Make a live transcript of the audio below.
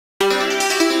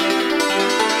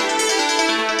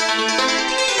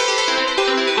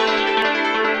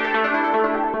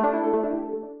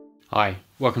Hi,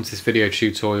 welcome to this video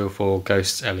tutorial for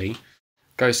Ghost LE.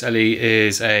 Ghost LE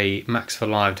is a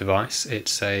MaxforLive device.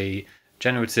 It's a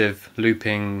generative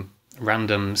looping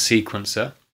random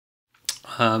sequencer.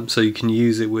 So you can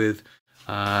use it with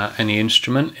any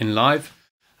instrument in live.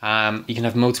 You can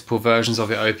have multiple versions of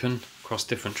it open across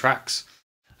different tracks.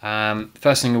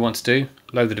 First thing you want to do,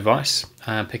 load the device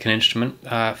and pick an instrument.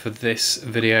 For this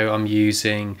video I'm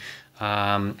using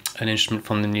an instrument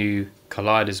from the new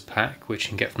Colliders pack, which you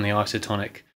can get from the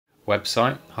Isotonic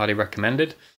website, highly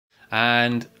recommended.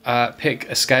 And pick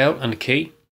a scale and a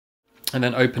key, and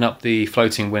then open up the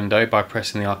floating window by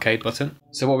pressing the arcade button.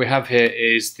 So what we have here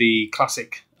is the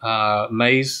classic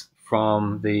maze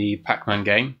from the Pac-Man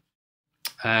game,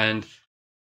 and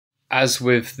as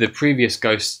with the previous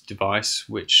Ghost device,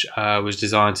 which was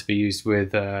designed to be used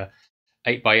with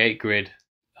 8x8 grid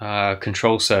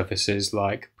control surfaces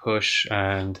like push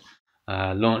and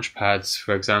launch pads,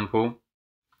 for example.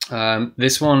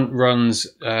 This one runs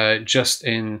just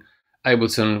in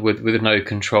Ableton with no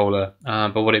controller,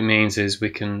 but what it means is we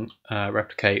can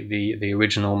replicate the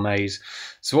original maze.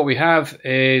 So what we have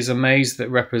is a maze that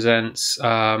represents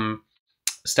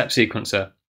step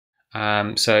sequencer.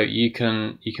 So you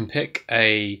can pick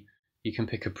a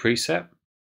preset,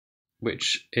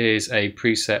 which is a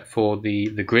preset for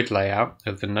the grid layout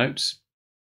of the notes.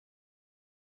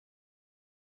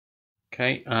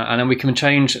 Okay, and then we can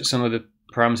change some of the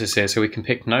parameters here. So we can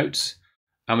pick notes,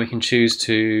 and we can choose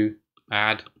to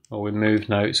add or remove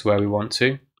notes where we want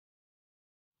to.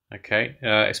 Okay,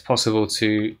 it's possible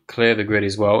to clear the grid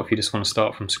as well if you just want to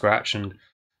start from scratch and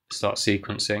start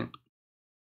sequencing.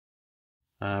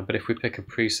 But if we pick a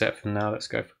preset for now, let's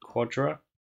go for Quadra.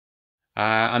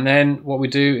 And then what we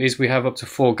do is we have up to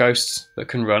 4 ghosts that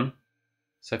can run.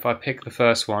 So if I pick the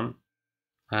first one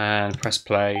and press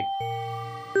play,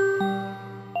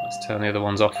 let's turn the other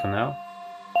ones off for now.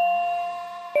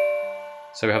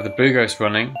 So we have the blue ghost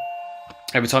running.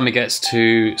 Every time it gets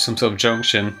to some sort of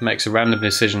junction, it makes a random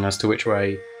decision as to which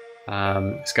way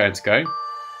it's going to go.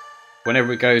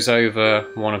 Whenever it goes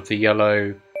over one of the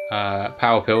yellow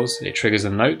power pills, it triggers a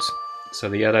note. So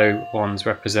the yellow ones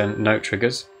represent note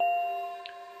triggers.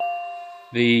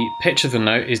 The pitch of the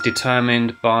note is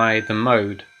determined by the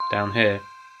mode down here.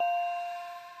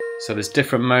 So there's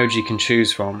different modes you can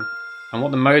choose from, and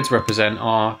what the modes represent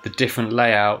are the different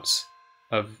layouts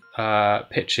of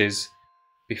pitches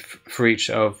for each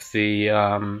of the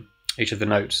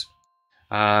notes.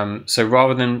 So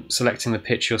rather than selecting the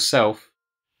pitch yourself,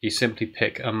 you simply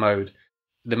pick a mode.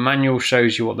 The manual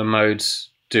shows you what the modes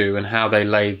do and how they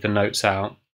lay the notes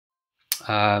out.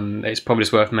 It's probably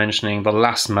just worth mentioning the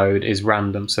last mode is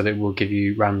random, so that it will give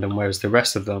you random, whereas the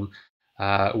rest of them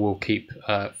will keep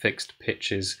fixed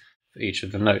pitches for each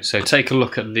of the notes. So take a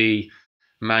look at the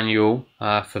manual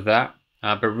for that,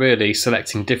 but really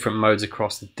selecting different modes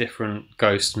across the different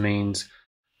ghosts means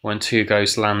when 2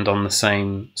 ghosts land on the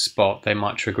same spot, they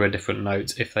might trigger a different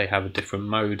note if they have a different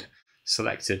mode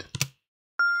selected.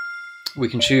 We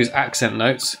can choose accent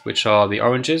notes, which are the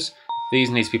oranges. These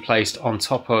need to be placed on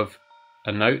top of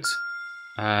a note,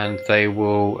 and they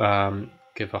will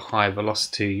give a high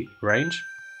velocity range.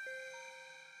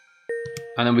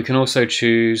 And then we can also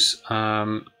choose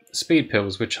speed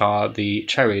pills, which are the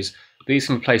cherries. These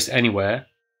can be placed anywhere,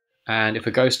 and if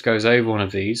a ghost goes over one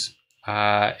of these,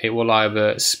 it will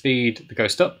either speed the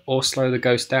ghost up or slow the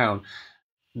ghost down.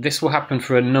 This will happen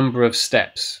for a number of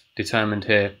steps determined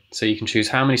here, so you can choose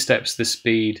how many steps the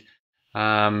speed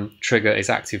trigger is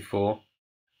active for,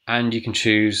 and you can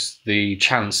choose the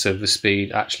chance of the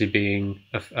speed actually being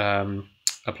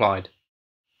applied.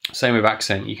 Same with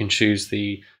accent, you can choose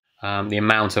the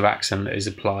amount of accent that is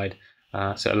applied,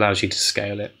 so it allows you to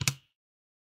scale it.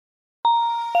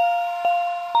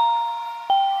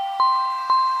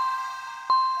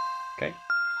 Okay,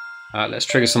 let's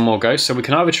trigger some more ghosts. So we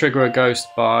can either trigger a ghost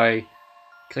by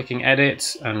clicking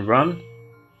edit and run,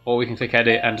 or we can click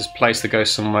edit and just place the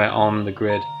ghost somewhere on the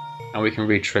grid, and we can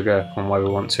re-trigger from where we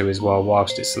want to as well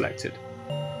whilst it's selected.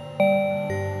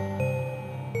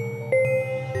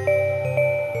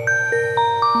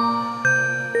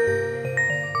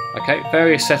 Okay,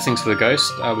 various settings for the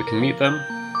ghost. We can mute them,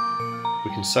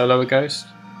 we can solo a ghost,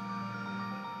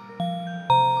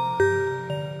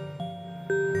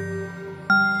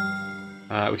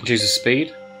 we can choose a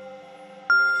speed.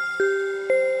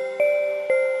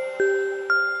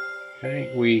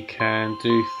 Okay, we can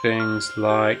do things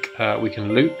like we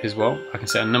can loop as well. I can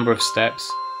set a number of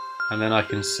steps, and then I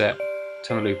can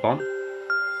turn the loop on.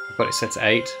 I've got it set to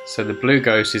 8, so the blue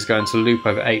ghost is going to loop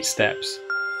over 8 steps.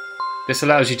 This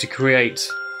allows you to create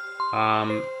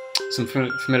some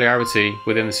familiarity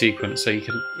within the sequence. So you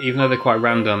can, even though they're quite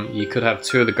random, you could have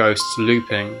two of the ghosts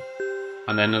looping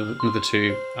and then another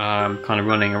two kind of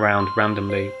running around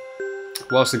randomly.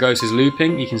 Whilst the ghost is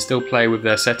looping, you can still play with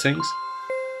their settings,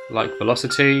 like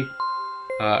velocity,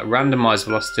 randomized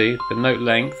velocity, the note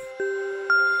length,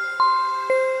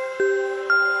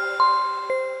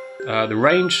 the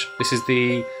range. This is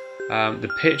the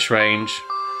pitch range.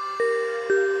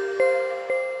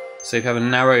 So if you have a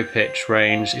narrow pitch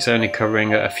range, it's only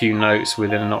covering a few notes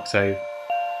within an octave.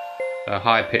 A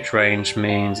high pitch range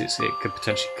means it could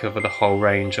potentially cover the whole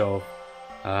range of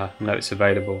notes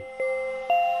available.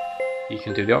 You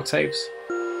can do the octaves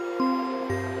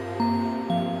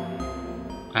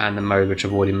and the mode, which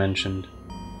I've already mentioned.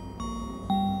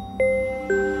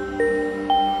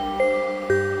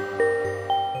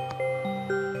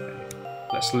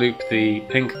 Let's loop the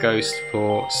pink ghost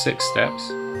for 6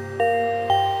 steps.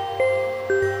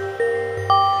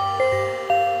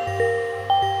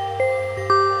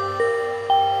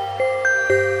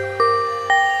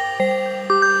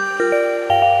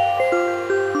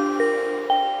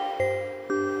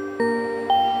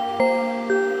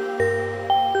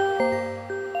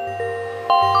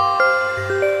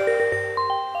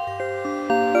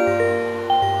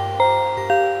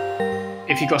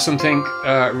 If you've got something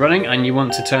running and you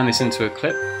want to turn this into a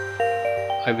clip,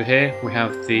 over here we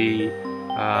have the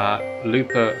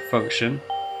looper function.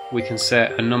 We can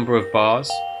set a number of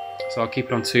bars, so I'll keep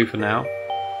it on 2 for now,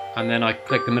 and then I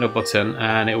click the middle button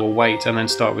and it will wait and then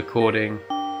start recording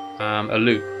a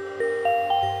loop.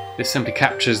 This simply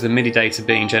captures the MIDI data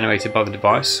being generated by the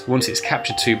device. Once it's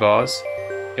captured 2 bars,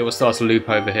 it will start a loop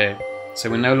over here. So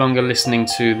we're no longer listening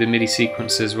to the MIDI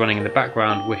sequences running in the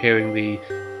background, we're hearing the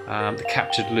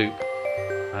captured loop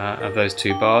of those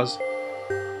 2 bars.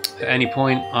 At any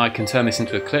point I can turn this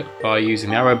into a clip by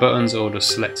using the arrow buttons or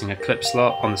just selecting a clip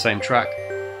slot on the same track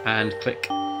and click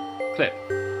clip.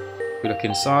 If we look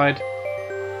inside,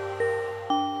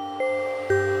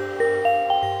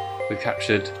 we've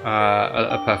captured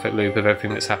a perfect loop of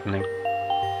everything that's happening.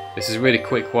 This is a really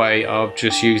quick way of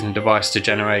just using the device to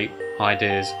generate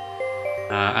ideas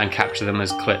and capture them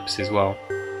as clips as well.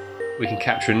 We can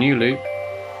capture a new loop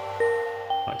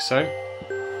like so,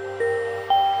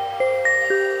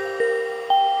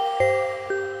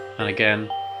 and again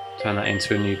turn that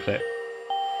into a new clip.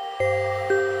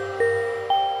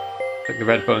 Click the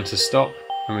red button to stop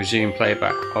and resume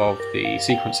playback of the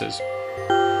sequences.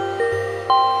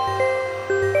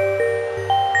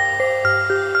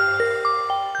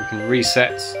 We can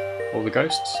reset all the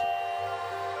ghosts.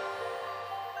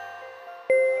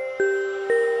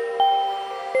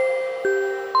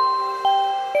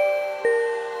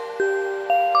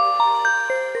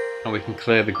 And we can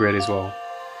clear the grid as well.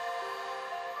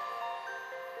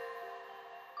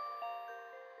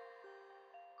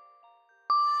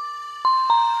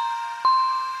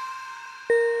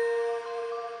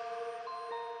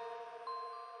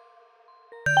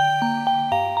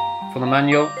 For the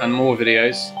manual and more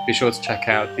videos, be sure to check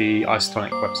out the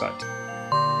Isotonic website.